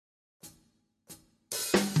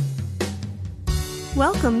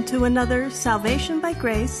Welcome to another Salvation by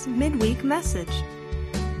Grace midweek message.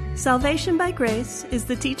 Salvation by Grace is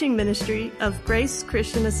the teaching ministry of Grace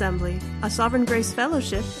Christian Assembly, a Sovereign Grace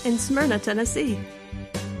Fellowship in Smyrna, Tennessee.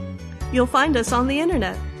 You'll find us on the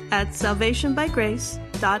internet at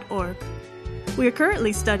salvationbygrace.org. We are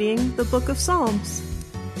currently studying the book of Psalms.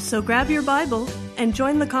 So grab your Bible and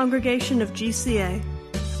join the congregation of GCA,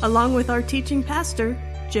 along with our teaching pastor,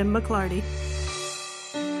 Jim McClarty.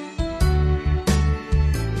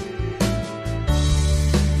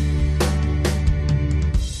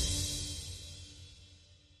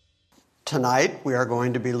 Tonight, we are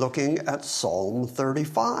going to be looking at Psalm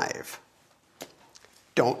 35.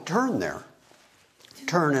 Don't turn there.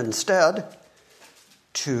 Turn instead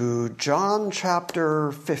to John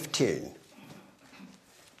chapter 15.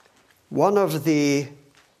 One of the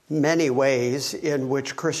many ways in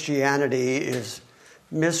which Christianity is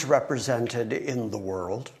misrepresented in the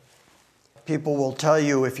world. People will tell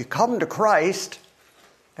you if you come to Christ,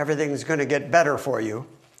 everything's going to get better for you.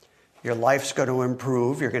 Your life's going to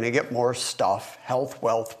improve. You're going to get more stuff, health,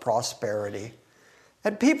 wealth, prosperity.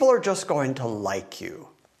 And people are just going to like you.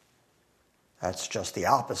 That's just the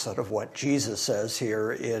opposite of what Jesus says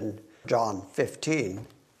here in John 15.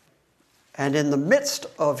 And in the midst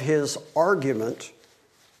of his argument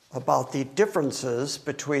about the differences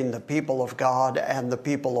between the people of God and the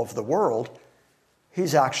people of the world,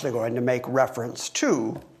 he's actually going to make reference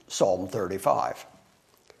to Psalm 35.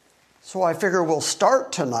 So I figure we'll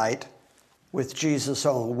start tonight with Jesus'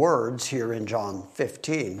 own words here in John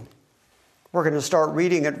 15. We're going to start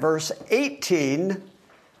reading at verse 18,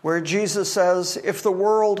 where Jesus says, "If the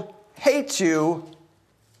world hates you,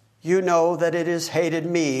 you know that it has hated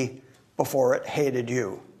me before it hated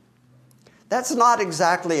you." That's not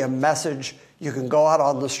exactly a message you can go out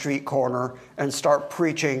on the street corner and start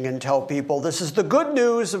preaching and tell people, this is the good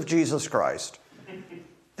news of Jesus Christ.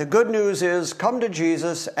 The good news is, come to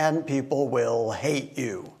Jesus and people will hate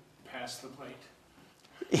you. Pass the plate.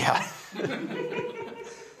 Yeah.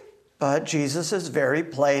 But Jesus is very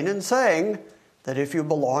plain in saying that if you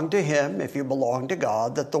belong to him, if you belong to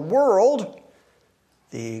God, that the world,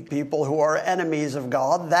 the people who are enemies of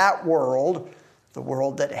God, that world, the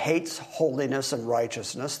world that hates holiness and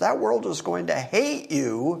righteousness, that world is going to hate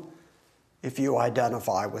you if you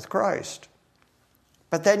identify with Christ.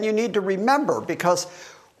 But then you need to remember, because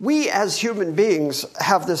we as human beings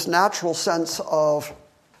have this natural sense of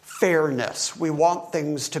fairness. We want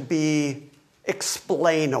things to be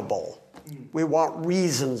explainable. We want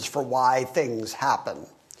reasons for why things happen.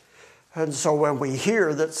 And so when we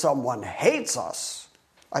hear that someone hates us,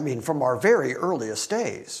 from our very earliest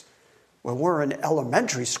days, when we're in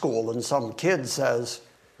elementary school and some kid says,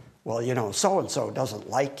 well, so-and-so doesn't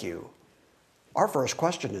like you, our first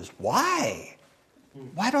question is, why?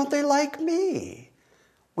 Why don't they like me?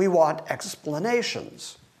 We want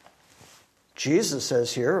explanations. Jesus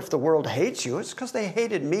says here, if the world hates you, it's because they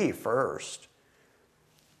hated me first.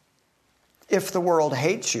 If the world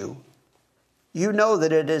hates you, you know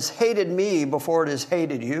that it has hated me before it has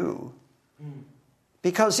hated you.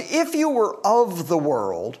 Because if you were of the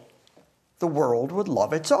world would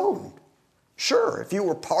love its own. Sure, if you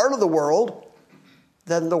were part of the world,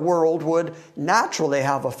 then the world would naturally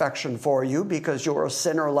have affection for you because you're a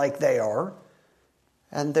sinner like they are.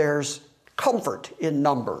 And there's comfort in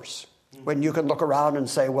numbers. When you can look around and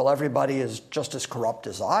say, well, everybody is just as corrupt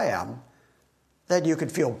as I am, then you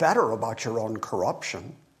could feel better about your own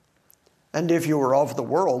corruption. And if you were of the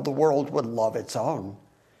world would love its own.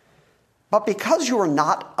 But because you are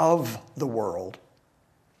not of the world,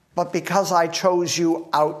 but because I chose you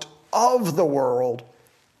out of the world,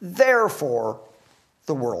 therefore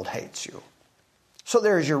the world hates you. So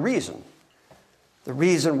there's your reason. The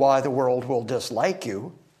reason why the world will dislike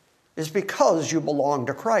you is because you belong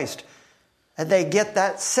to Christ. And they get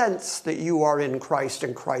that sense that you are in Christ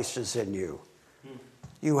and Christ is in you.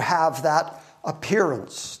 You have that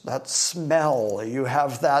appearance, that smell, you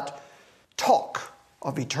have that talk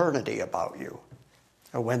of eternity about you.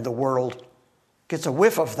 And when the world gets a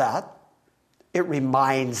whiff of that, it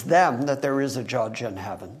reminds them that there is a judge in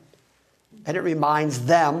heaven. And it reminds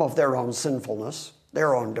them of their own sinfulness,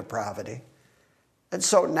 their own depravity. And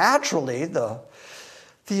so naturally, the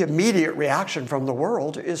immediate reaction from the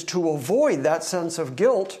world is to avoid that sense of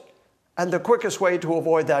guilt. And the quickest way to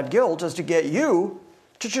avoid that guilt is to get you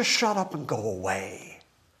to just shut up and go away.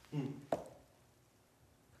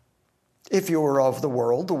 If you were of the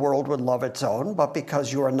world would love its own. But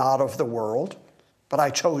because you are not of the world, but I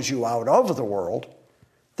chose you out of the world,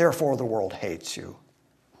 therefore the world hates you.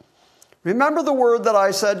 Remember the word that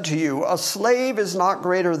I said to you, a slave is not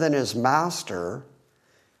greater than his master.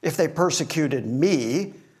 If they persecuted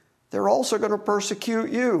me, they're also going to persecute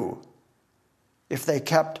you. If they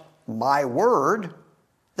kept my word,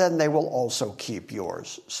 then they will also keep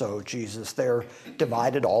yours. So Jesus there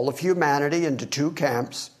divided all of humanity into two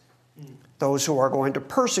camps, those who are going to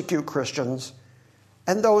persecute Christians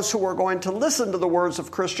and those who are going to listen to the words of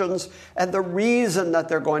Christians. And the reason that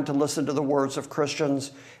they're going to listen to the words of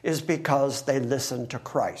Christians is because they listen to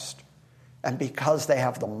Christ. And because they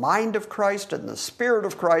have the mind of Christ and the Spirit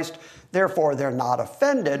of Christ, therefore they're not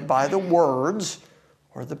offended by the words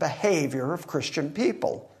or the behavior of Christian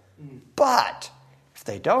people. But if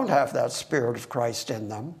they don't have that Spirit of Christ in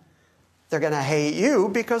them, they're going to hate you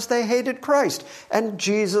because they hated Christ. And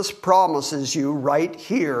Jesus promises you right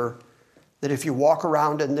here that if you walk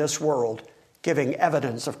around in this world giving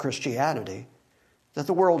evidence of Christianity, that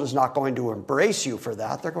the world is not going to embrace you for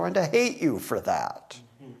that. They're going to hate you for that.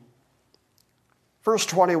 Verse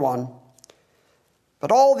 21,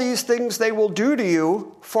 but all these things they will do to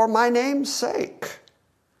you for my name's sake,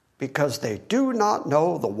 because they do not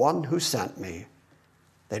know the one who sent me.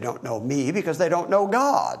 They don't know me because they don't know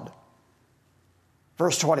God.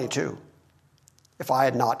 Verse 22, if I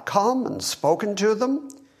had not come and spoken to them,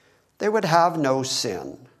 they would have no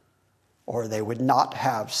sin, or they would not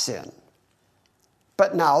have sin.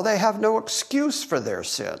 But now they have no excuse for their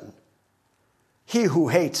sin. He who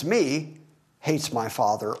hates me hates my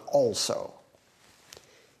Father also.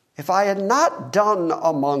 If I had not done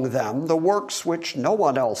among them the works which no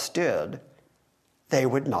one else did, they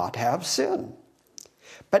would not have sin.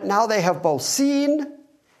 But now they have both seen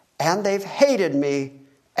and they've hated me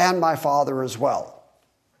and my Father as well.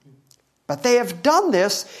 But they have done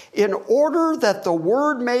this in order that the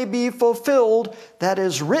word may be fulfilled that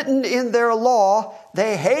is written in their law,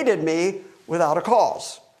 they hated me without a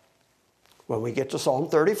cause. When we get to Psalm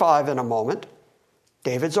 35 in a moment,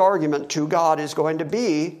 David's argument to God is going to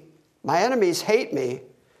be, my enemies hate me,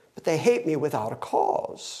 but they hate me without a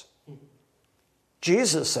cause.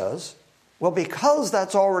 Jesus says, well, because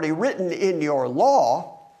that's already written in your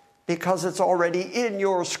law, because it's already in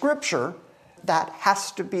your scripture, that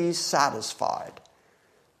has to be satisfied.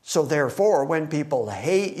 So therefore, when people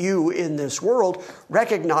hate you in this world,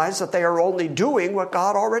 recognize that they are only doing what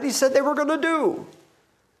God already said they were going to do.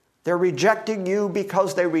 They're rejecting you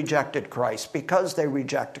because they rejected Christ, because they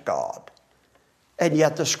reject God. And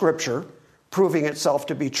yet the Scripture, proving itself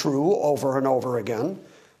to be true over and over again,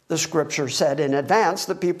 the Scripture said in advance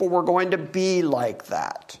that people were going to be like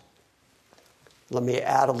that. Let me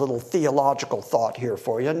add a little theological thought here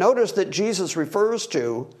for you. Notice that Jesus refers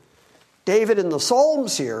to David in the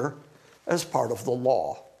Psalms here as part of the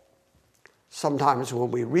law. Sometimes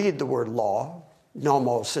when we read the word law,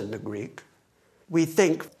 nomos in the Greek, we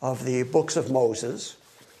think of the books of Moses,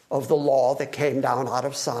 of the law that came down out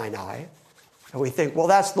of Sinai. And we think, well,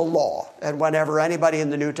 that's the law. And whenever anybody in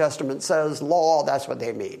the New Testament says law, that's what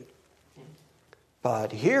they mean.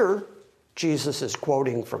 But here, Jesus is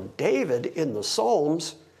quoting from David in the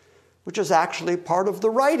Psalms, which is actually part of the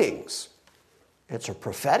writings. It's a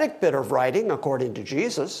prophetic bit of writing, according to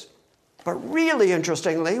Jesus. But really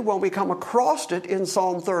interestingly, when we come across it in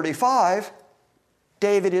Psalm 35,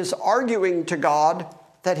 David is arguing to God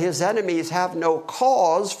that his enemies have no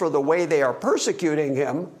cause for the way they are persecuting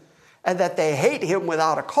him, and that they hate him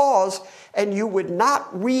without a cause, and you would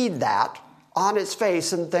not read that on its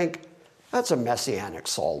face and think, that's a messianic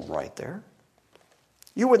psalm right there.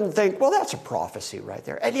 You wouldn't think, well, that's a prophecy right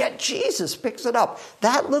there. And yet Jesus picks it up.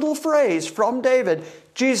 That little phrase from David,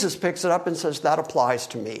 Jesus picks it up and says, that applies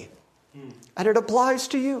to me. And it applies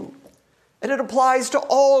to you. And it applies to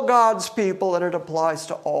all God's people, and it applies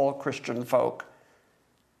to all Christian folk.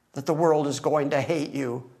 That the world is going to hate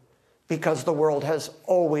you because the world has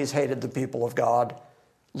always hated the people of God.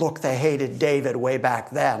 Look, they hated David way back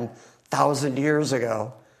then, 1,000 years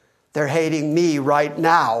ago. They're hating me right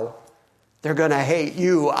now. They're going to hate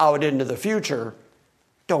you out into the future.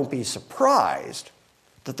 Don't be surprised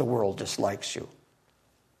that the world dislikes you.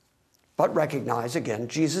 But recognize, again,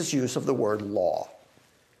 Jesus' use of the word law.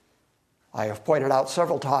 I have pointed out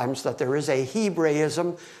several times that there is a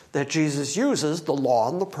Hebraism that Jesus uses, the law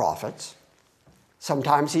and the prophets.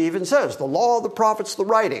 Sometimes he even says, the law, the prophets, the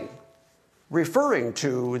writing, referring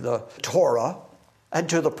to the Torah and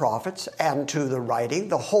to the prophets and to the writing,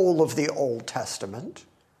 the whole of the Old Testament.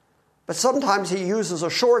 But sometimes he uses a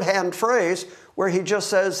shorthand phrase where he just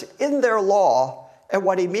says, in their law, and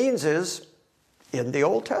what he means is, in the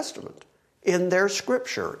Old Testament, in their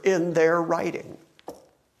scripture, in their writing.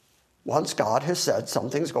 Once God has said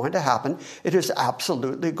something's going to happen, it is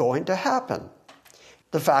absolutely going to happen.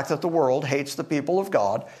 the fact that the world hates the people of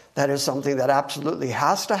God. That is something that absolutely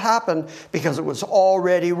has to happen because it was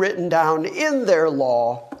already written down in their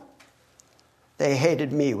law. They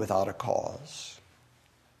hated me without a cause.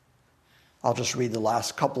 I'll just read the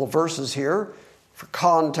last couple of verses here for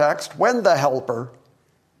context. When the Helper,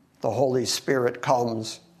 the Holy Spirit,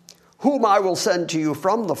 comes, whom I will send to you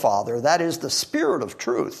from the Father, that is the Spirit of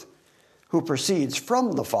truth, who proceeds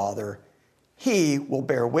from the Father, he will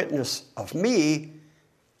bear witness of me,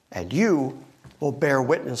 and you will bear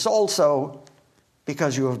witness also,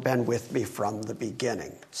 because you have been with me from the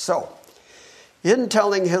beginning. So, in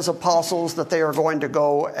telling his apostles that they are going to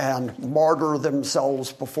go and martyr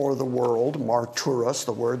themselves before the world, martyros,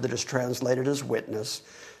 the word that is translated as witness,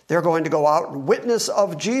 they're going to go out and witness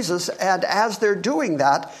of Jesus, and as they're doing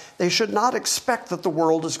that, they should not expect that the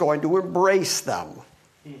world is going to embrace them.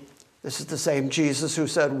 This is the same Jesus who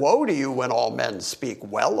said, woe to you when all men speak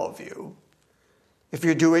well of you. If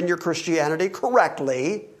you're doing your Christianity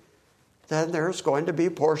correctly, then there's going to be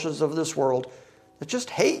portions of this world that just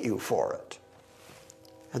hate you for it.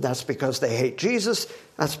 And that's because they hate Jesus,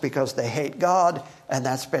 that's because they hate God, and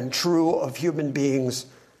that's been true of human beings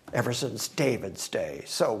ever since David's day.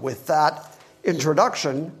 So with that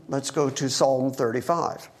introduction, let's go to Psalm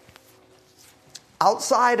 35.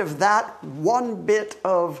 Outside of that one bit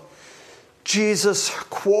of Jesus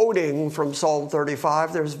quoting from Psalm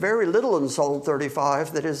 35, there's very little in Psalm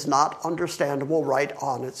 35 that is not understandable right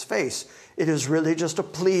on its face. It is really just a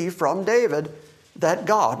plea from David that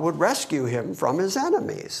God would rescue him from his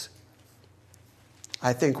enemies.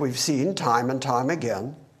 I think we've seen time and time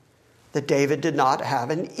again that David did not have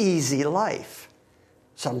an easy life.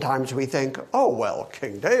 Sometimes we think, oh, well,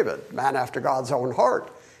 King David, man after God's own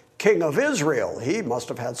heart, king of Israel, he must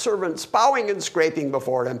have had servants bowing and scraping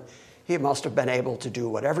before him. He must have been able to do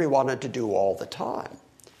whatever he wanted to do all the time.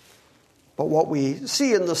 But what we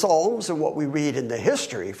see in the Psalms and what we read in the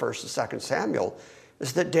history, 1st and 2nd Samuel,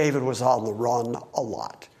 is that David was on the run a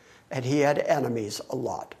lot, and he had enemies a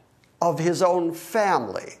lot. Of his own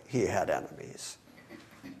family, he had enemies.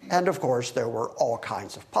 And of course, there were all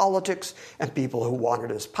kinds of politics and people who wanted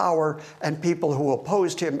his power and people who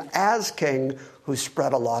opposed him as king, who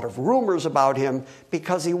spread a lot of rumors about him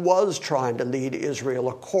because he was trying to lead Israel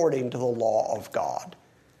according to the law of God.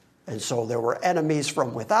 And so there were enemies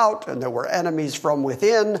from without and there were enemies from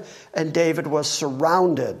within, and David was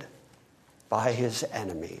surrounded by his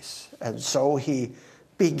enemies. And so he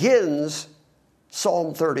begins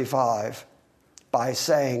Psalm 35 by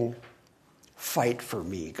saying, fight for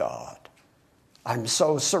me, God. I'm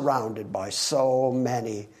so surrounded by so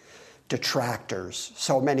many detractors,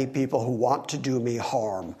 so many people who want to do me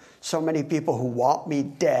harm, so many people who want me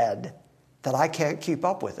dead that I can't keep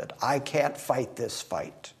up with it. I can't fight this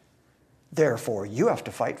fight. Therefore, you have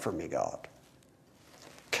to fight for me, God.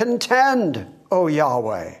 Contend, O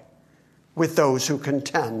Yahweh, with those who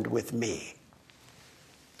contend with me.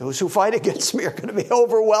 Those who fight against me are going to be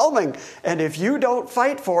overwhelming. And if you don't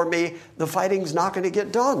fight for me, the fighting's not going to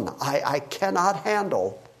get done. I cannot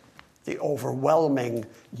handle the overwhelming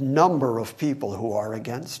number of people who are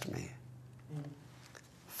against me.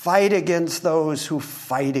 Fight against those who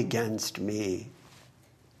fight against me.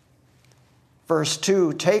 Verse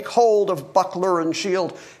 2, take hold of buckler and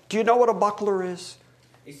shield. Do you know what a buckler is?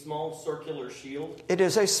 A small circular shield. It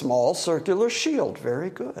is a small circular shield. Very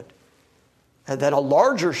good. And then a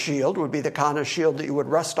larger shield would be the kind of shield that you would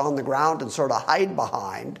rest on the ground and sort of hide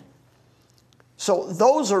behind. So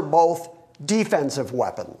those are both defensive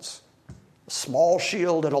weapons. A small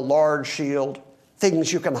shield and a large shield,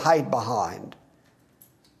 things you can hide behind.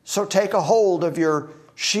 So take a hold of your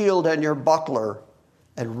shield and your buckler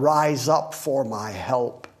and rise up for my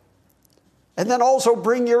help. And then also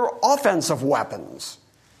bring your offensive weapons.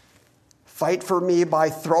 Fight for me by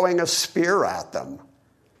throwing a spear at them.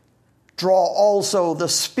 Draw also the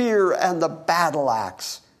spear and the battle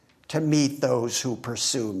axe to meet those who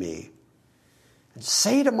pursue me. And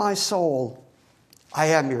say to my soul, I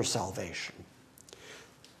am your salvation.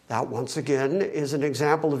 That, once again, is an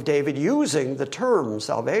example of David using the term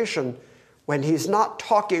salvation when he's not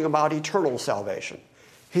talking about eternal salvation.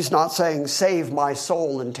 He's not saying, save my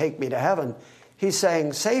soul and take me to heaven. He's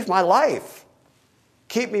saying, save my life.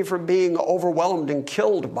 Keep me from being overwhelmed and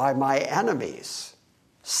killed by my enemies.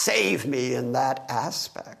 Save me in that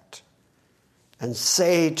aspect. And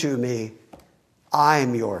say to me,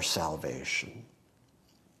 I'm your salvation.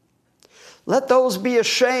 Let those be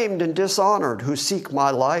ashamed and dishonored who seek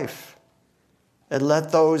my life. And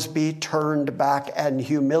let those be turned back and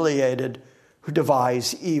humiliated who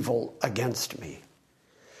devise evil against me.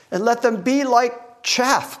 And let them be like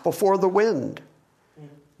chaff before the wind,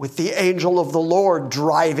 with the angel of the Lord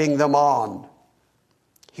driving them on.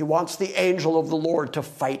 He wants the angel of the Lord to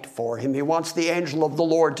fight for him. He wants the angel of the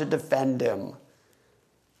Lord to defend him.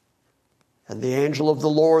 And the angel of the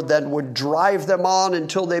Lord then would drive them on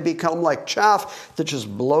until they become like chaff that just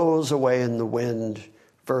blows away in the wind.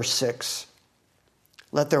 Verse 6,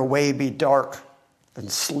 let their way be dark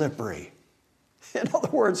and slippery. In other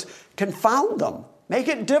words, confound them. Make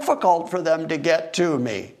it difficult for them to get to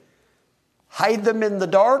me. Hide them in the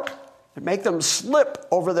dark and make them slip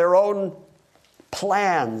over their own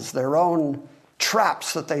plans, their own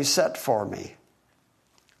traps that they set for me.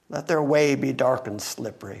 Let their way be dark and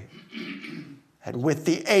slippery, and with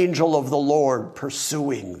the angel of the Lord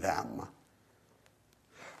pursuing them.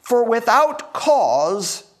 For without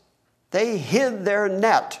cause they hid their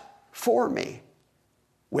net for me.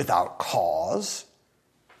 Without cause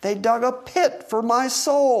they dug a pit for my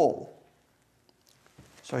soul.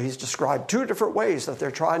 So he's described two different ways that they're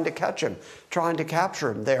trying to catch him, trying to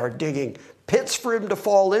capture him. They are digging pits for him to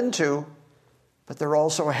fall into, but they're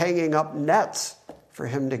also hanging up nets for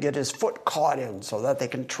him to get his foot caught in so that they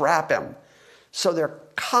can trap him. So they're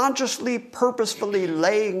consciously, purposefully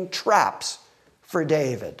laying traps for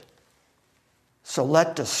David. So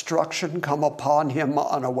let destruction come upon him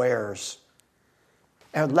unawares,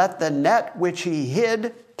 and let the net which he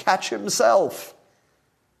hid catch himself.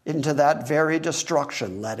 Into that very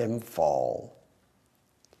destruction let him fall.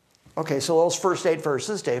 Okay, so those first 8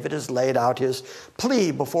 verses, David has laid out his plea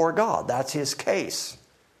before God. That's his case.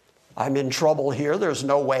 I'm in trouble here. There's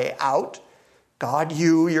no way out. God,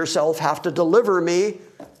 you yourself have to deliver me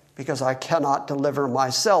because I cannot deliver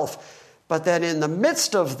myself. But then in the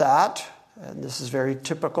midst of that, and this is very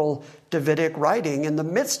typical Davidic writing, in the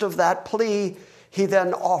midst of that plea, he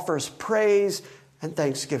then offers praise and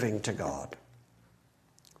thanksgiving to God,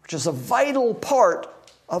 which is a vital part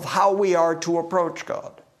of how we are to approach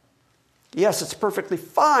God. Yes, it's perfectly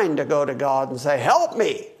fine to go to God and say, help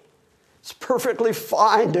me. It's perfectly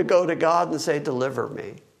fine to go to God and say, deliver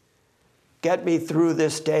me. Get me through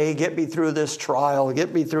this day, get me through this trial,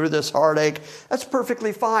 get me through this heartache. That's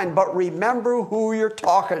perfectly fine, but remember who you're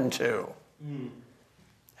talking to.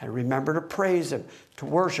 And remember to praise him, to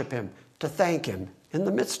worship him, to thank him in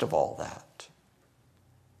the midst of all that.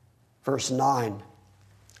 Verse 9,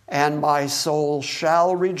 and my soul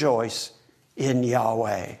shall rejoice in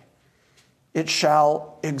Yahweh. It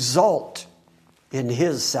shall exult in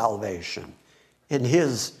his salvation, in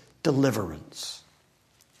his deliverance.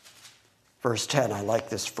 Verse 10, I like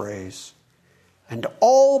this phrase. And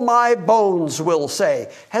all my bones will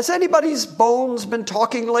say. Has anybody's bones been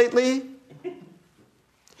talking lately?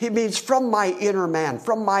 He means from my inner man,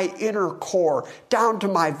 from my inner core, down to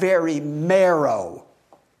my very marrow.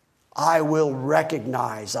 I will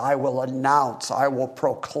recognize, I will announce, I will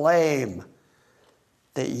proclaim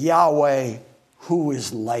that Yahweh, who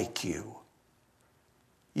is like you?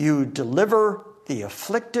 You deliver the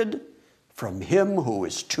afflicted from him who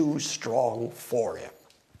is too strong for him.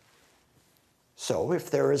 So if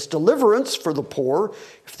there is deliverance for the poor,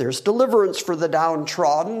 if there's deliverance for the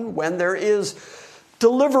downtrodden, when there is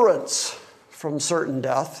deliverance from certain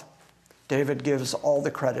death, David gives all the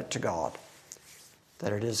credit to God,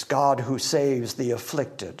 that it is God who saves the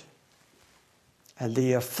afflicted. And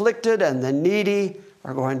the afflicted and the needy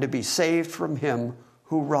are going to be saved from him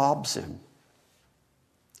who robs him.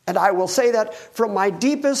 And I will say that from my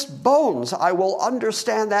deepest bones, I will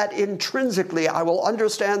understand that intrinsically. I will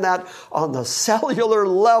understand that on the cellular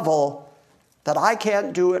level, that I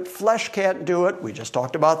can't do it, flesh can't do it. We just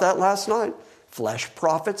talked about that last night. Flesh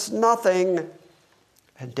profits nothing.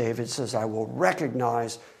 And David says, I will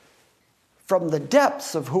recognize from the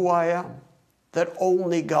depths of who I am that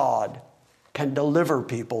only God can deliver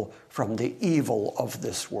people from the evil of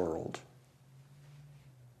this world.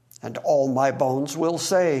 And all my bones will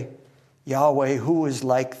say, Yahweh, who is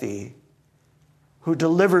like thee, who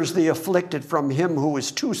delivers the afflicted from him who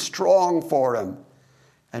is too strong for him,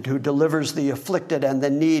 and who delivers the afflicted and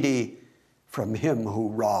the needy from him who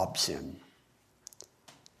robs him.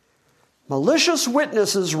 Malicious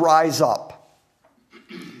witnesses rise up.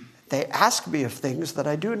 They ask me of things that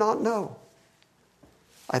I do not know.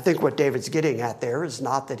 I think what David's getting at there is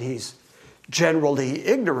not that he's generally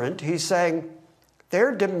ignorant. He's saying,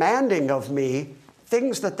 they're demanding of me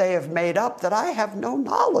things that they have made up that I have no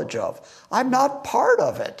knowledge of. I'm not part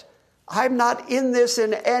of it. I'm not in this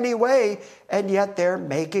in any way, and yet they're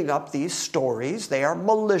making up these stories. They are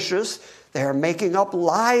malicious. They are making up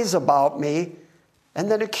lies about me, and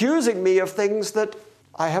then accusing me of things that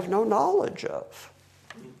I have no knowledge of.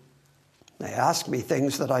 They ask me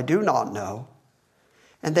things that I do not know,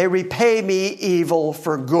 and they repay me evil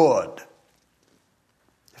for good.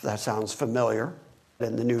 if that sounds familiar.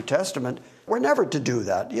 In the New Testament, we're never to do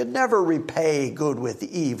that. You never repay good with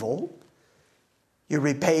evil. You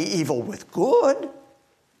repay evil with good.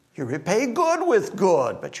 You repay good with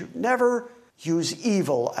good, but you never use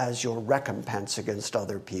evil as your recompense against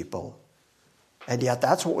other people. And yet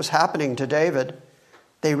that's what was happening to David.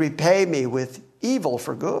 They repay me with evil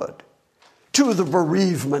for good, to the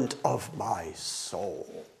bereavement of my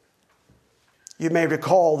soul. You may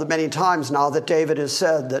recall that many times now that David has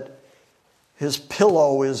said that his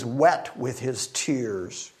pillow is wet with his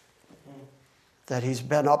tears, that he's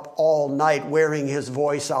been up all night wearing his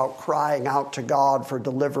voice out, crying out to God for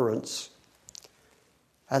deliverance.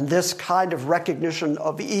 And this kind of recognition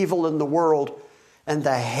of evil in the world and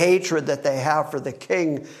the hatred that they have for the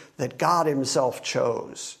king that God himself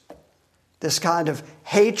chose. This kind of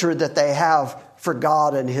hatred that they have for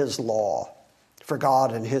God and his law, for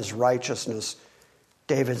God and his righteousness.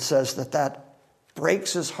 David says that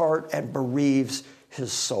breaks his heart and bereaves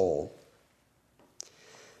his soul.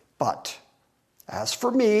 But as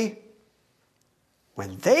for me,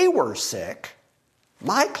 when they were sick,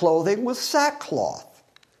 my clothing was sackcloth.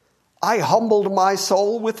 I humbled my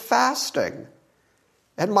soul with fasting,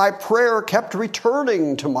 and my prayer kept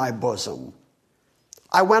returning to my bosom.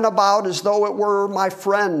 I went about as though it were my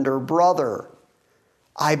friend or brother.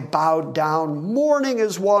 I bowed down, mourning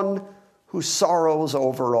as one who sorrows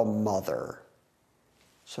over a mother.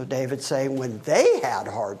 So David's saying, when they had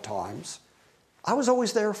hard times, I was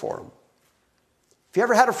always there for them. Have you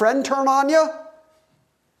ever had a friend turn on you?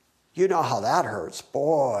 You know how that hurts.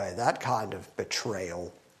 Boy, that kind of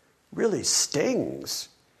betrayal really stings.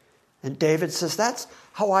 And David says, that's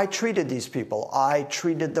how I treated these people. I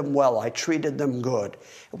treated them well. I treated them good.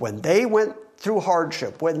 When they went through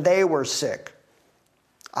hardship, when they were sick,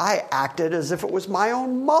 I acted as if it was my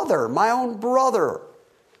own mother, my own brother.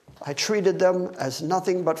 I treated them as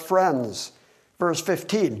nothing but friends. Verse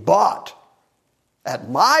 15, but at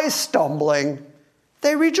my stumbling,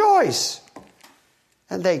 they rejoice,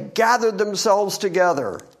 and they gathered themselves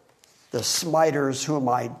together. The smiters whom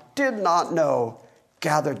I did not know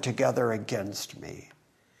gathered together against me.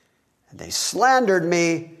 And they slandered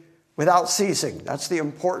me without ceasing. That's the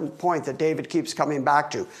important point that David keeps coming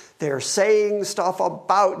back to. They're saying stuff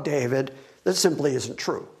about David that simply isn't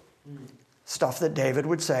true. Stuff that David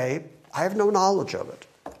would say, I have no knowledge of it.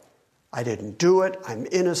 I didn't do it. I'm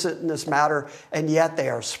innocent in this matter. And yet they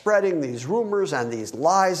are spreading these rumors and these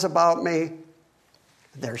lies about me.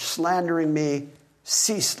 They're slandering me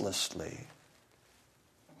ceaselessly.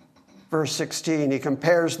 Verse 16, he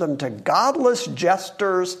compares them to godless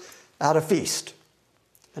jesters at a feast.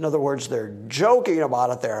 In other words, they're joking about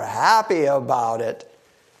it. They're happy about it.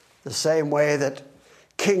 The same way that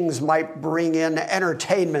kings might bring in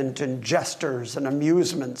entertainment and jesters and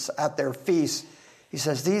amusements at their feasts. He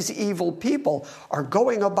says, these evil people are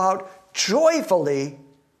going about joyfully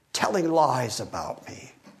telling lies about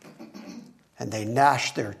me. And they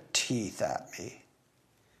gnash their teeth at me.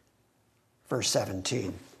 Verse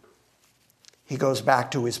 17. He goes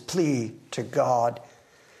back to his plea to God.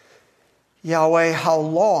 Yahweh, how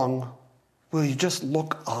long will you just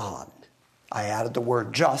look on? I added the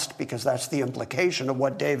word just because that's the implication of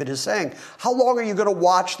what David is saying. How long are you going to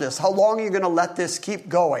watch this? How long are you going to let this keep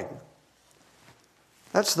going?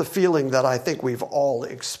 That's the feeling that I think we've all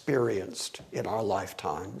experienced in our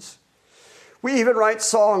lifetimes. We even write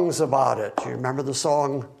songs about it. You remember the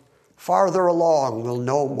song, Farther Along, We'll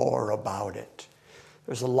Know More About It.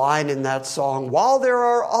 There's a line in that song, while there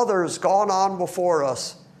are others gone on before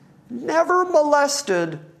us, never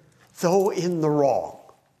molested, though in the wrong.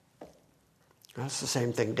 That's the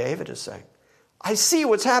same thing David is saying. I see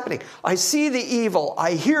what's happening. I see the evil.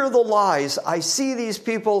 I hear the lies. I see these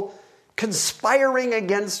people conspiring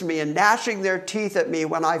against me and gnashing their teeth at me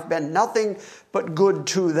when I've been nothing but good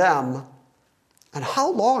to them. And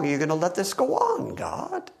how long are you going to let this go on,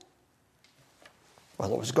 God?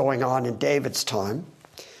 Well, it was going on in David's time,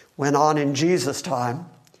 went on in Jesus' time,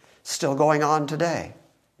 still going on today.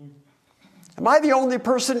 Am I the only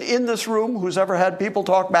person in this room who's ever had people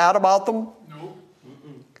talk bad about them? No.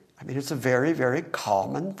 I mean, it's a very, very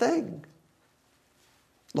common thing.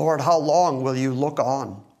 Lord, how long will you look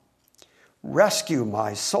on? Rescue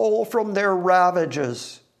my soul from their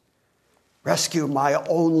ravages. Rescue my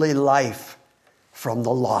only life from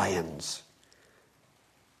the lions.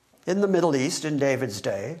 In the Middle East, in David's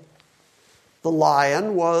day, the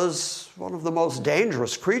lion was one of the most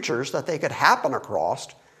dangerous creatures that they could happen across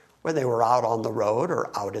when they were out on the road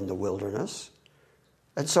or out in the wilderness.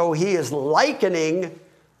 And so he is likening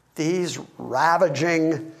these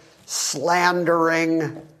ravaging,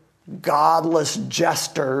 slandering, godless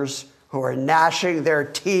jesters who are gnashing their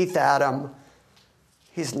teeth at him.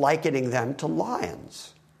 He's likening them to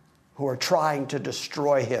lions who are trying to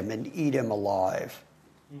destroy him and eat him alive.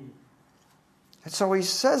 And so he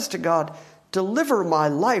says to God, deliver my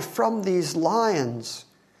life from these lions,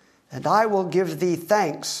 and I will give thee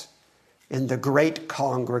thanks in the great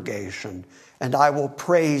congregation, and I will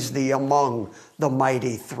praise thee among the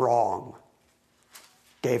mighty throng.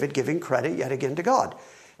 David giving credit yet again to God.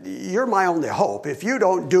 You're my only hope. If you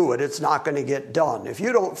don't do it, it's not going to get done. If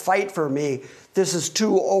you don't fight for me, this is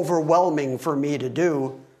too overwhelming for me to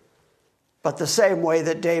do. But the same way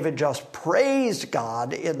that David just praised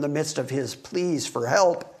God in the midst of his pleas for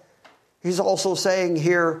help, he's also saying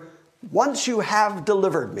here, once you have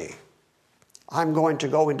delivered me, I'm going to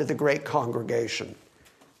go into the great congregation.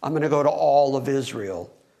 I'm going to go to all of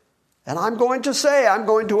Israel. And I'm going to say, I'm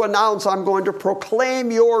going to announce, I'm going to proclaim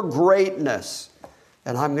your greatness.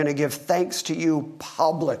 And I'm going to give thanks to you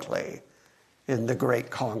publicly in the great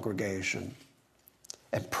congregation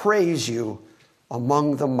and praise you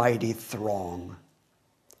among the mighty throng.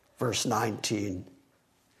 Verse 19.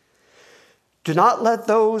 Do not let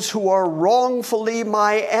those who are wrongfully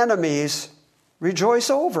my enemies rejoice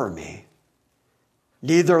over me.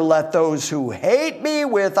 Neither let those who hate me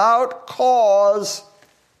without cause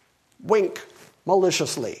wink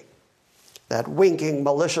maliciously. That winking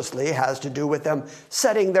maliciously has to do with them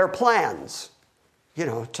setting their plans. You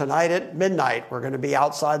know, tonight at midnight, we're going to be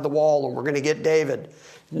outside the wall and we're going to get David.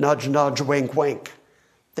 Nudge, nudge, wink, wink.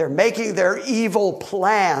 They're making their evil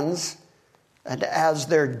plans, and as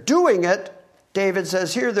they're doing it, David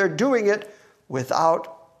says here, they're doing it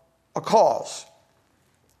without a cause.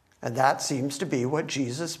 And that seems to be what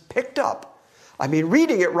Jesus picked up. I mean,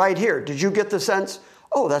 reading it right here, did you get the sense,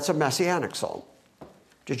 oh, that's a messianic psalm?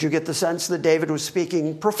 Did you get the sense that David was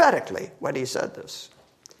speaking prophetically when he said this?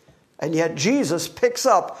 And yet Jesus picks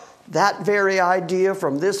up that very idea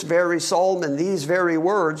from this very psalm and these very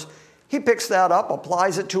words. He picks that up,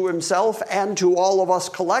 applies it to himself and to all of us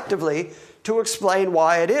collectively to explain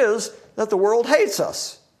why it is that the world hates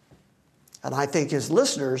us. And I think his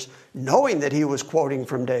listeners, knowing that he was quoting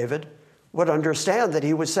from David, would understand that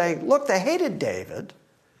he was saying, look, they hated David.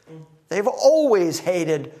 They've always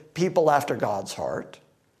hated people after God's heart.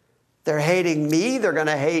 They're hating me. They're going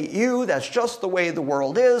to hate you. That's just the way the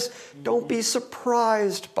world is. Don't be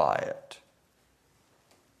surprised by it.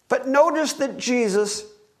 But notice that Jesus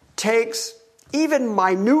takes even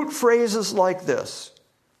minute phrases like this,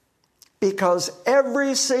 because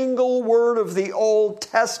every single word of the Old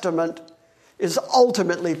Testament is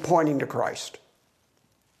ultimately pointing to Christ.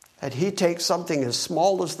 And he takes something as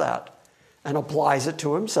small as that and applies it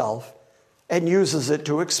to himself and uses it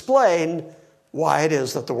to explain why it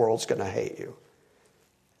is that the world's going to hate you.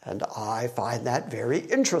 And I find that very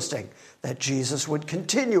interesting, that Jesus would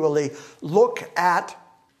continually look at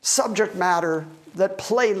subject matter that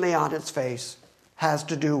plainly on its face has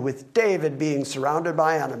to do with David being surrounded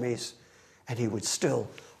by enemies, and he would still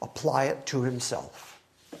apply it to himself,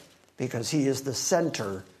 because he is the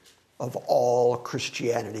center of all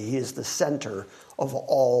Christianity. He is the center of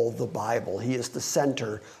all the Bible. He is the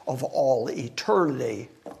center of all eternity.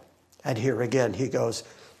 And here again, he goes,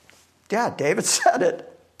 yeah, David said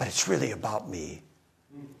it, but it's really about me.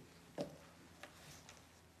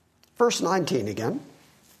 Verse 19 again.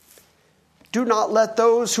 Do not let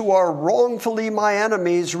those who are wrongfully my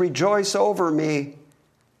enemies rejoice over me.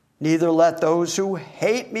 Neither let those who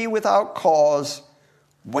hate me without cause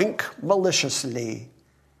wink maliciously.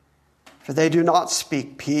 For they do not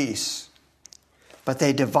speak peace, but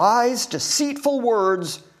they devise deceitful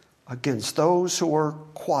words against those who are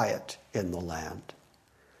quiet in the land,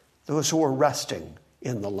 those who are resting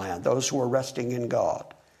in the land, those who are resting in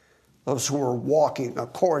God, those who are walking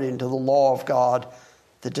according to the law of God.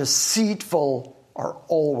 The deceitful are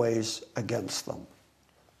always against them.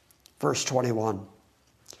 Verse 21.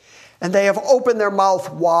 And they have opened their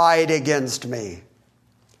mouth wide against me.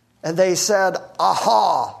 And they said,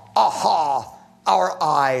 aha, aha, our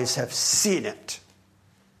eyes have seen it.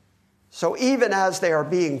 So even as they are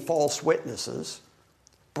being false witnesses,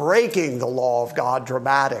 breaking the law of God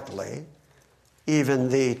dramatically, even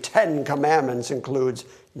the 10 Commandments includes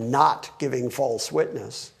not giving false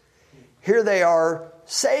witness. Here they are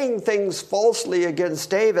saying things falsely against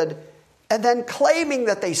David and then claiming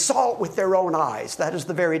that they saw it with their own eyes. That is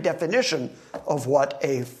the very definition of what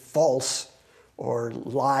a false or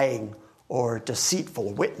lying or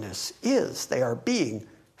deceitful witness is. They are being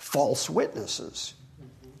false witnesses.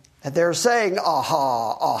 And they're saying,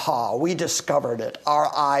 aha, aha, we discovered it.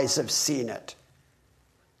 Our eyes have seen it.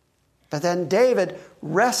 But then David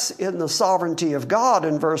rests in the sovereignty of God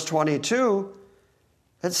in verse 22,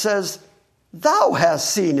 It says, thou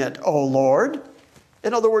hast seen it, O Lord.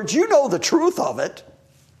 In other words, you know the truth of it.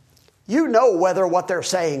 You know whether what they're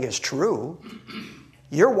saying is true.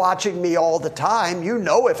 You're watching me all the time. You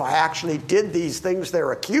know if I actually did these things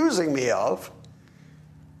they're accusing me of.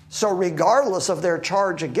 So regardless of their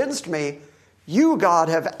charge against me, you, God,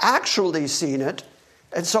 have actually seen it.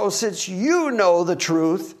 And so since you know the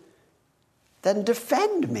truth, then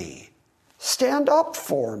defend me. Stand up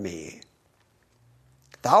for me.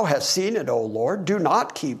 Thou hast seen it, O Lord. Do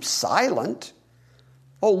not keep silent.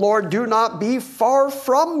 O Lord, do not be far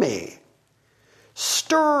from me.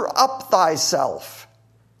 Stir up thyself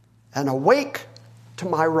and awake to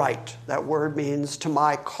my right. That word means to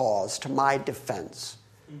my cause, to my defense.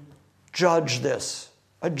 Judge this,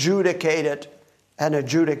 adjudicate it, and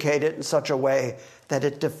adjudicate it in such a way that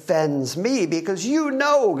it defends me, because you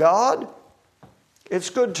know, God. It's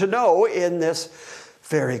good to know in this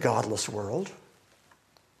very godless world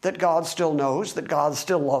that God still knows, that God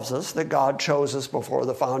still loves us, that God chose us before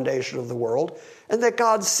the foundation of the world, and that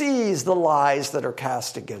God sees the lies that are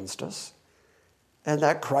cast against us, and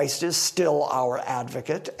that Christ is still our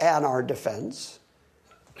advocate and our defense.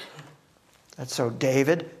 And so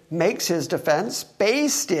David makes his defense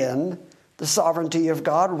based in the sovereignty of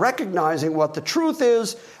God, recognizing what the truth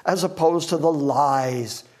is as opposed to the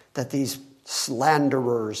lies that these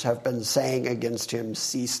slanderers have been saying against him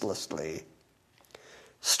ceaselessly.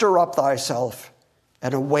 Stir up thyself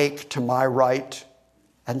and awake to my right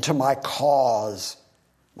and to my cause,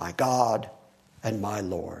 my God and my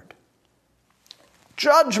Lord.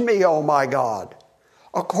 Judge me, O my God,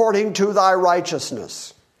 according to thy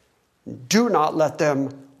righteousness. Do not let them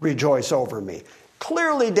rejoice over me.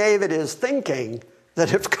 Clearly, David is thinking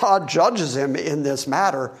that if God judges him in this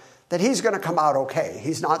matter, that he's going to come out okay.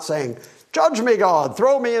 He's not saying, judge me, God,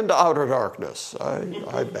 throw me into outer darkness.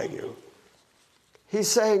 I beg you. He's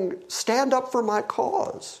saying, stand up for my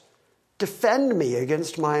cause. Defend me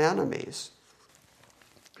against my enemies.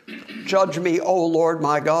 Judge me, O Lord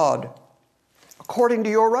my God, according to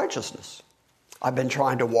your righteousness. I've been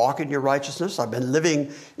trying to walk in your righteousness. I've been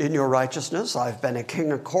living in your righteousness. I've been a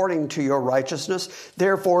king according to your righteousness.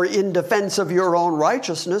 Therefore, in defense of your own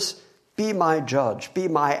righteousness, be my judge, be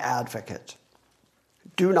my advocate.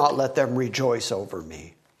 Do not let them rejoice over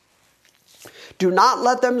me. Do not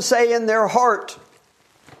let them say in their heart,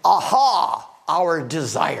 aha, our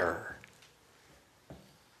desire.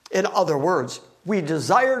 In other words, we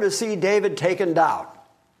desire to see David taken down.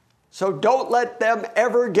 So don't let them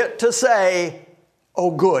ever get to say,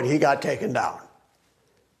 oh good, he got taken down.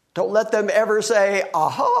 Don't let them ever say,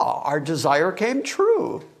 aha, our desire came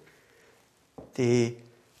true. The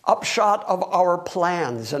upshot of our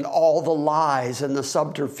plans and all the lies and the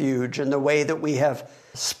subterfuge and the way that we have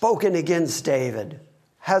spoken against David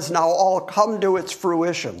has now all come to its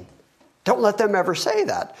fruition. Don't let them ever say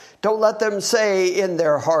that. Don't let them say in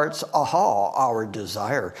their hearts, aha, our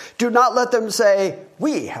desire. Do not let them say,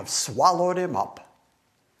 we have swallowed him up.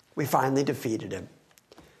 We finally defeated him.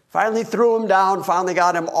 Finally threw him down, finally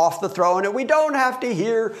got him off the throne, and we don't have to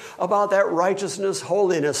hear about that righteousness,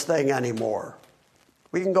 holiness thing anymore.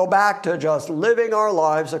 We can go back to just living our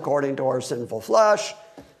lives according to our sinful flesh,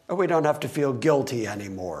 and we don't have to feel guilty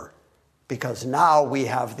anymore, because now we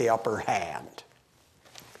have the upper hand.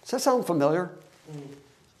 Does that sound familiar?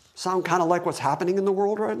 Sound kind of like what's happening in the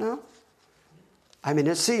world right now? I mean,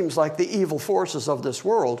 it seems like the evil forces of this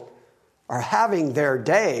world are having their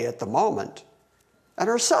day at the moment and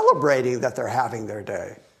are celebrating that they're having their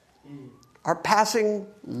day, are passing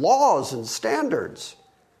laws and standards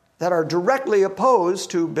that are directly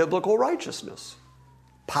opposed to biblical righteousness,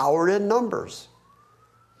 power in numbers.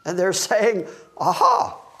 And they're saying,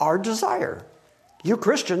 aha, our desire. You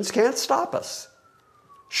Christians can't stop us.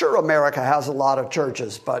 Sure, America has a lot of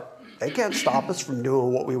churches, but they can't stop us from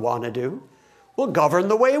doing what we want to do. We'll govern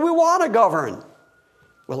the way we want to govern.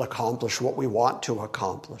 We'll accomplish what we want to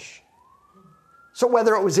accomplish. So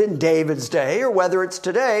whether it was in David's day or whether it's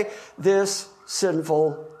today, this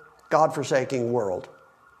sinful, God-forsaking world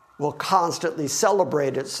will constantly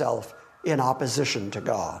celebrate itself in opposition to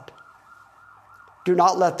God. Do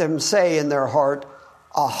not let them say in their heart,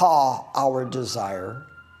 aha, our desire.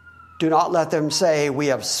 Do not let them say, we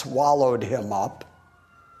have swallowed him up.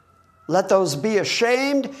 Let those be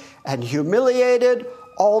ashamed and humiliated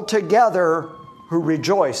altogether who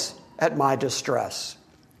rejoice at my distress.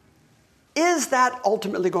 Is that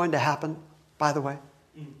ultimately going to happen, by the way?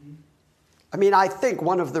 Mm-hmm. I mean, I think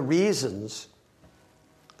one of the reasons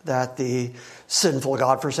that the sinful,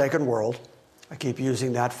 God-forsaken world, I keep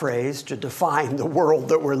using that phrase to define the world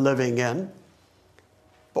that we're living in,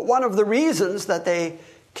 but one of the reasons that they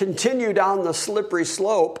continue down the slippery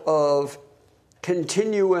slope of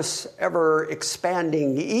continuous,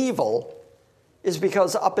 ever-expanding evil is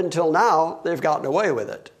because up until now, they've gotten away with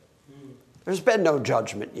it. There's been no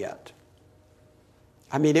judgment yet.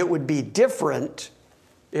 I mean, it would be different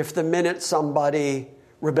if the minute somebody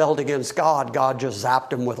rebelled against God, God just zapped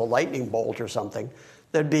them with a lightning bolt or something.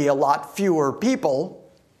 There'd be a lot fewer people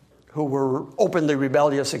who were openly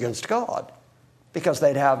rebellious against God because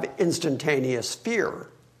they'd have instantaneous fear.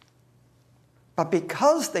 But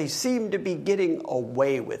because they seem to be getting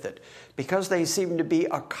away with it, because they seem to be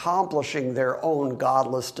accomplishing their own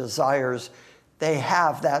godless desires, they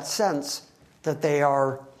have that sense that they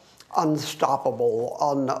are unstoppable,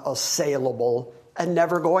 unassailable, and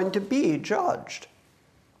never going to be judged.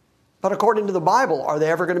 But according to the Bible, are they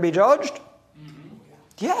ever going to be judged?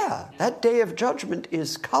 Yeah, that day of judgment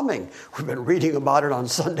is coming. We've been reading about it on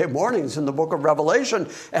Sunday mornings in the book of Revelation,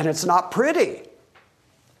 and it's not pretty.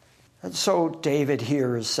 And so David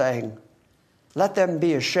here is saying, let them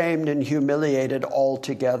be ashamed and humiliated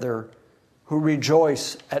altogether who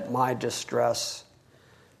rejoice at my distress.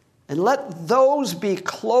 And let those be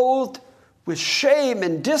clothed with shame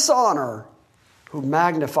and dishonor who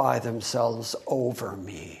magnify themselves over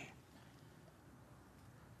me.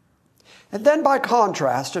 And then by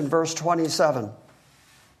contrast, in verse 27,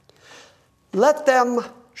 let them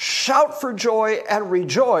shout for joy and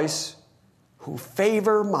rejoice who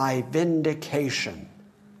favor my vindication.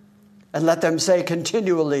 And let them say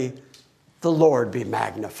continually, the Lord be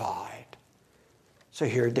magnified. So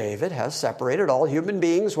here David has separated all human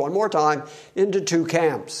beings, one more time, into two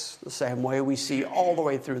camps, the same way we see all the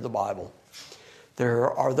way through the Bible. There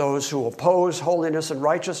are those who oppose holiness and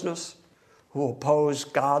righteousness, who oppose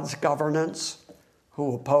God's governance,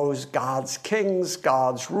 who oppose God's kings,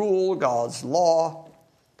 God's rule, God's law.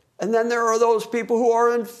 And then there are those people who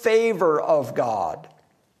are in favor of God.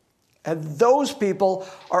 And those people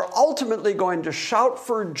are ultimately going to shout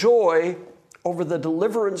for joy over the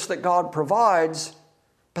deliverance that God provides,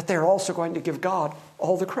 but they're also going to give God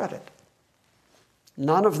all the credit.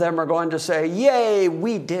 None of them are going to say, yay,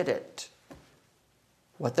 we did it.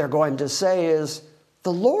 What they're going to say is,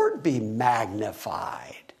 the Lord be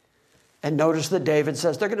magnified. And notice that David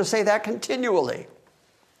says they're going to say that continually,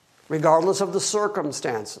 regardless of the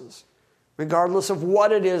circumstances, regardless of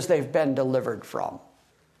what it is they've been delivered from,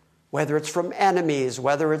 whether it's from enemies,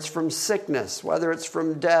 whether it's from sickness, whether it's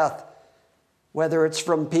from death, whether it's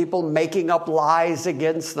from people making up lies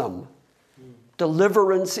against them.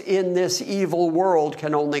 Deliverance in this evil world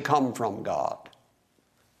can only come from God.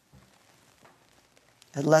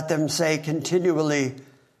 And let them say continually,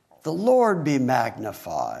 the Lord be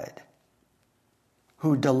magnified,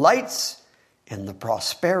 who delights in the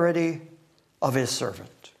prosperity of his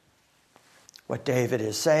servant. What David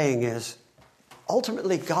is saying is,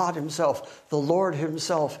 ultimately God himself, the Lord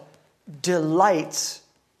himself, delights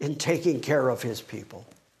in taking care of his people,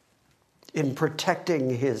 in protecting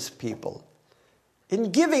his people,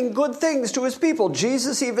 in giving good things to his people.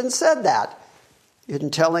 Jesus even said that in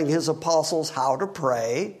telling his apostles how to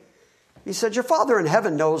pray. He said, your Father in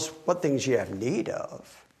heaven knows what things you have need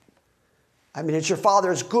of. I mean, it's your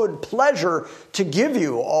Father's good pleasure to give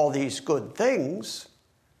you all these good things.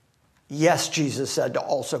 Yes, Jesus said to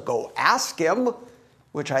also go ask him,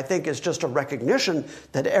 which I think is just a recognition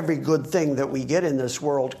that every good thing that we get in this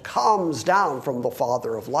world comes down from the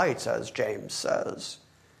Father of lights, as James says.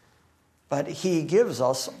 But he gives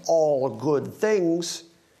us all good things.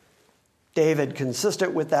 David,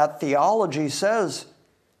 consistent with that theology, says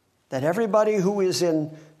that everybody who is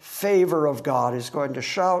in favor of God is going to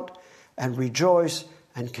shout and rejoice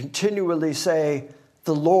and continually say,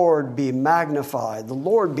 the Lord be magnified, the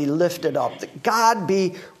Lord be lifted up, that God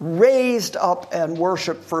be raised up and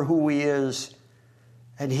worshiped for who he is,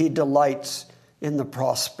 and he delights in the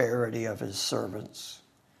prosperity of his servants.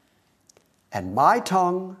 And my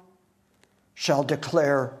tongue shall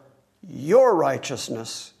declare your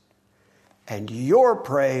righteousness and your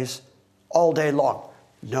praise all day long.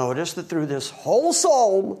 Notice that through this whole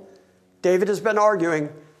psalm, David has been arguing,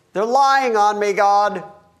 they're lying on me, God.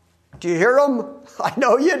 Do you hear them? I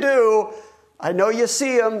know you do. I know you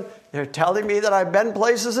see them. They're telling me that I've been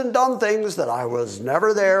places and done things, that I was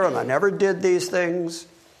never there and I never did these things.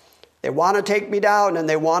 They want to take me down and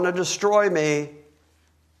they want to destroy me.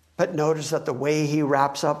 But notice that the way he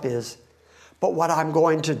wraps up is, but what I'm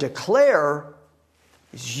going to declare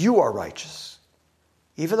is you are righteous.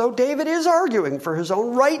 Even though David is arguing for his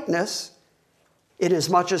own rightness,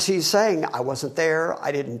 inasmuch as he's saying, I wasn't there,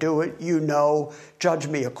 I didn't do it, you know, judge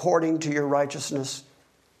me according to your righteousness.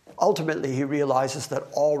 Ultimately, he realizes that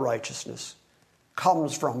all righteousness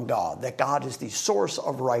comes from God, that God is the source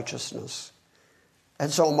of righteousness.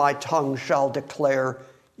 And so my tongue shall declare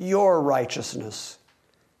your righteousness,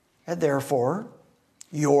 and therefore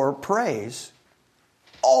your praise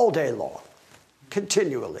all day long,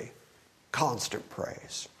 continually, constant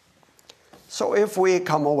praise. So if we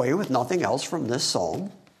come away with nothing else from this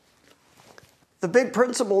psalm, the big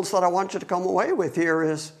principles that I want you to come away with here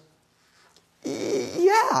is,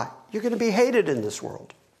 yeah, you're going to be hated in this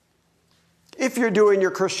world. If you're doing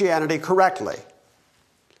your Christianity correctly,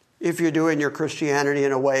 if you're doing your Christianity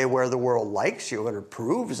in a way where the world likes you and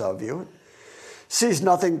approves of you, sees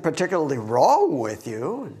nothing particularly wrong with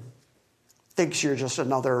you, and thinks you're just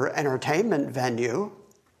another entertainment venue,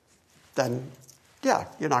 then yeah,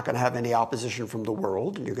 you're not going to have any opposition from the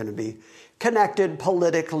world, and you're going to be connected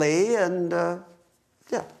politically, and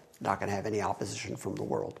not going to have any opposition from the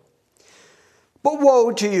world. But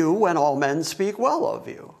woe to you when all men speak well of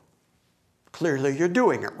you. Clearly, you're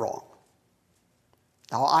doing it wrong.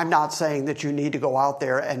 Now, I'm not saying that you need to go out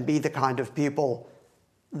there and be the kind of people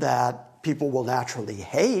that people will naturally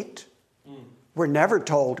hate. We're never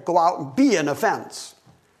told, go out and be an offense.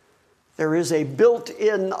 There is a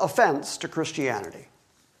built-in offense to Christianity.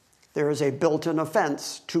 There is a built-in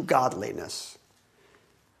offense to godliness.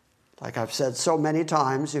 Like I've said so many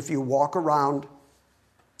times, if you walk around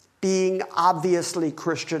being obviously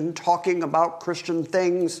Christian, talking about Christian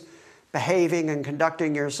things, behaving and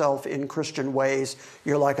conducting yourself in Christian ways,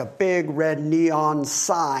 you're like a big red neon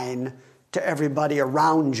sign to everybody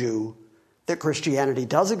around you that Christianity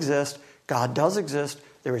does exist, God does exist,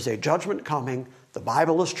 there is a judgment coming, the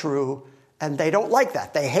Bible is true, and they don't like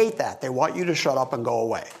that. They hate that. They want you to shut up and go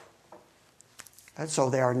away. And so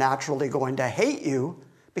they are naturally going to hate you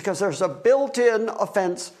because there's a built-in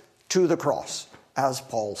offense to the cross, as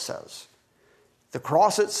Paul says. The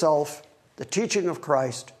cross itself, the teaching of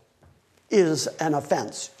Christ, is an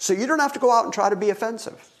offense. So you don't have to go out and try to be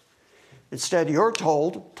offensive. Instead, you're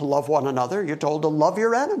told to love one another. You're told to love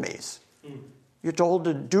your enemies. You're told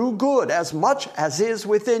to do good as much as is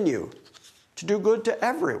within you, to do good to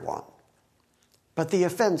everyone. But the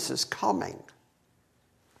offense is coming.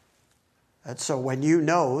 And so when you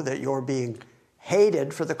know that you're being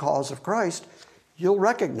hated for the cause of Christ, you'll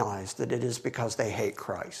recognize that it is because they hate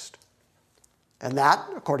Christ. And that,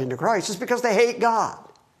 according to Christ, is because they hate God.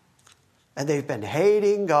 And they've been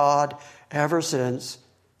hating God ever since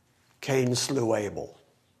Cain slew Abel.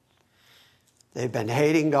 They've been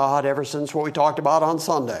hating God ever since what we talked about on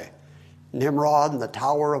Sunday, Nimrod and the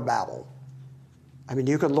Tower of Babel. I mean,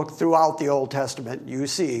 you can look throughout the Old Testament, you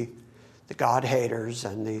see the God haters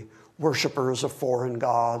and the worshipers of foreign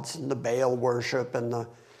gods and the Baal worship and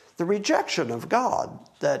the rejection of God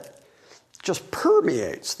that just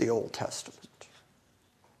permeates the Old Testament.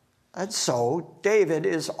 And so David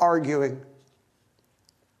is arguing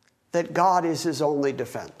that God is his only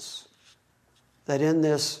defense, that in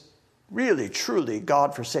this really, truly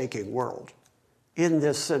God-forsaking world, in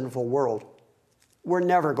this sinful world, we're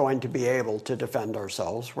never going to be able to defend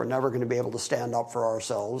ourselves. We're never going to be able to stand up for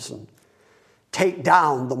ourselves and take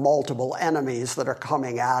down the multiple enemies that are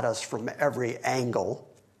coming at us from every angle.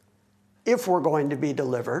 If we're going to be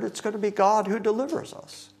delivered, it's going to be God who delivers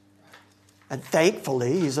us. And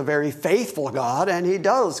thankfully, he's a very faithful God, and he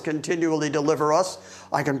does continually deliver us.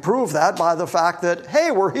 I can prove that by the fact that,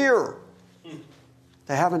 hey, we're here.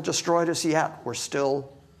 They haven't destroyed us yet. We're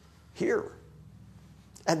still here.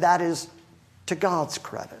 And that is to God's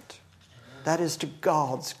credit. That is to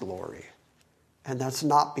God's glory. And that's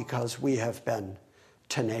not because we have been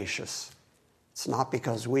tenacious. It's not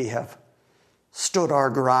because we have stood our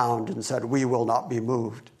ground and said, we will not be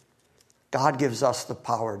moved. God gives us the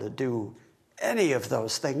power to do any of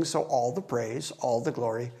those things, so all the praise, all the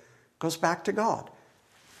glory goes back to God.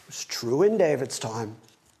 It was true in David's time.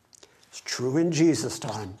 It's true in Jesus'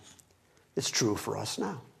 time. It's true for us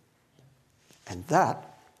now. And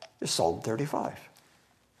that is Psalm 35.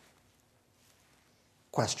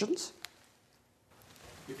 Questions?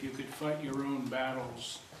 If you could fight your own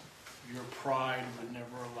battles, your pride would never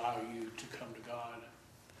allow you to come to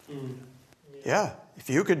God. Yeah,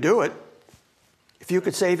 if you could do it, if you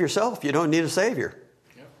could save yourself, you don't need a Savior.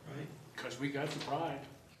 Yep, right. Because we got the pride.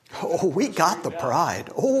 Oh, we got the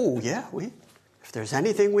pride. Oh, yeah, if there's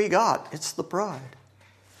anything we got, it's the pride.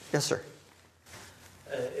 Yes, sir.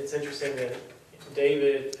 It's interesting that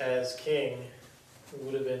David, as king,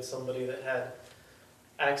 would have been somebody that had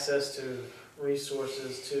access to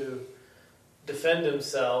resources to defend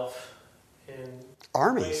himself in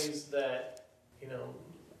armies, ways that,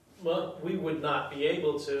 we would not be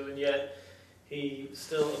able to, and yet he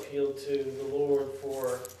still appealed to the Lord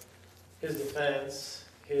for his defense,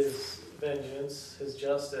 his vengeance, his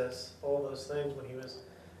justice, all those things when he was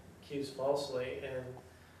accused falsely. And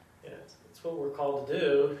it's what we're called to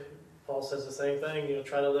do. Paul says the same thing,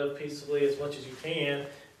 try to live peaceably as much as you can.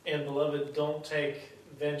 And beloved, don't take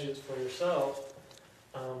vengeance for yourself.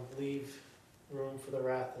 Leave room for the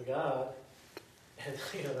wrath of God. And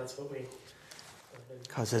that's what we...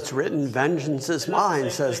 Because it's written, vengeance is mine,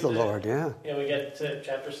 says the Lord, yeah. We get to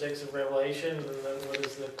chapter 6 of Revelation, and then what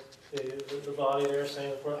is the body there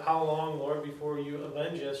saying, for how long, Lord, before you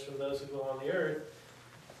avenge us from those who go on the earth?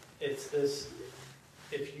 It's this,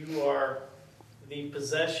 if you are the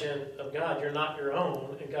possession of God, you're not your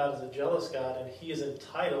own, and God is a jealous God, and he is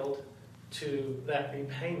entitled to that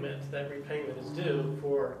repayment. That repayment is due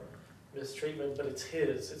for mistreatment, but it's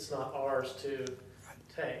his. It's not ours to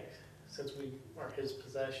take, since we are his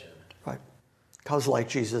possession. Right. Because like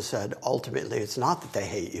Jesus said, ultimately it's not that they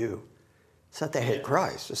hate you. It's that they hate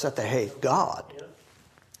Christ. It's that they hate God. Yeah.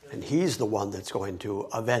 Yeah. And he's the one that's going to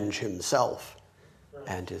avenge himself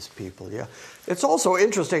and his people. Yeah. It's also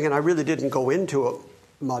interesting, and I really didn't go into it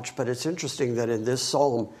much, but it's interesting that in this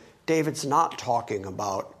psalm, David's not talking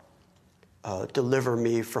about deliver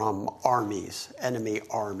me from armies, enemy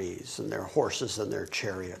armies, and their horses and their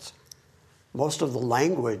chariots. Most of the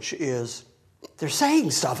language is, they're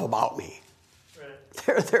saying stuff about me.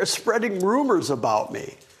 Right. They're spreading rumors about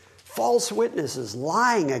me. False witnesses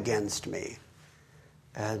lying against me.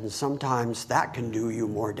 And sometimes that can do you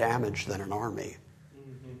more damage than an army.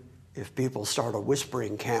 Mm-hmm. If people start a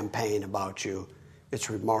whispering campaign about you, it's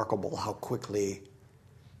remarkable how quickly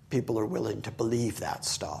people are willing to believe that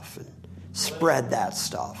stuff and spread that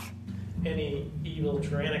stuff. Any evil,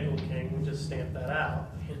 tyrannical king would just stamp that out.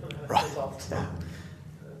 Right. Yeah.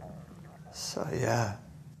 So, yeah.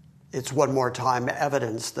 It's one more time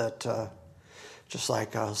evidence that, just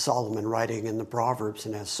like Solomon writing in the Proverbs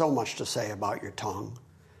and has so much to say about your tongue.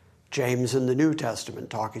 James in the New Testament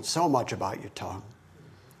talking so much about your tongue.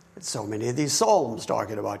 And so many of these Psalms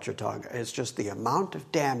talking about your tongue. It's just the amount of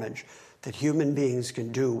damage that human beings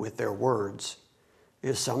can do with their words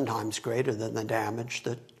is sometimes greater than the damage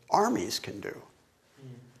that armies can do.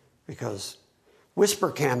 Because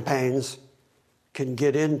whisper campaigns can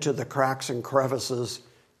get into the cracks and crevices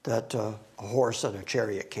that a horse and a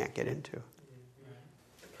chariot can't get into.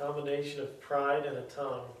 The combination of pride and a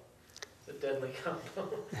tongue is a deadly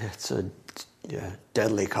combo. It's a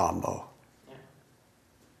deadly combo. Yeah.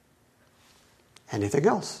 Anything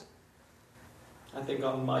else? I think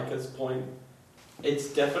on Micah's point, it's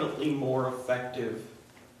definitely more effective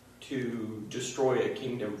to destroy a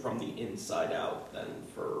kingdom from the inside out than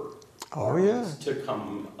for armies to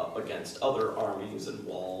come up against other armies and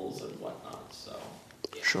walls and whatnot. So,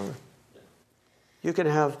 yeah. Sure. Yeah. You can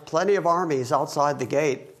have plenty of armies outside the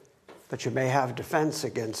gate, but you may have defense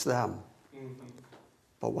against them. Mm-hmm.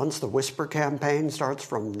 But once the whisper campaign starts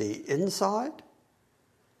from the inside,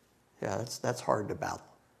 that's hard to battle.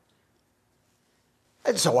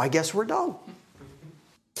 And so I guess we're done.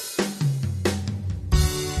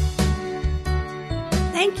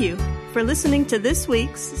 Thank you for listening to this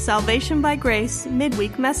week's Salvation by Grace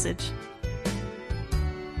midweek message.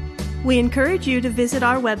 We encourage you to visit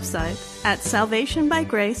our website at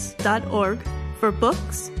salvationbygrace.org for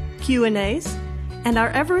books, Q&As, and our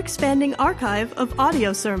ever-expanding archive of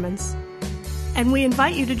audio sermons. And we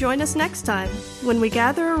invite you to join us next time when we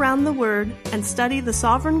gather around the Word and study the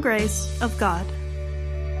sovereign grace of God.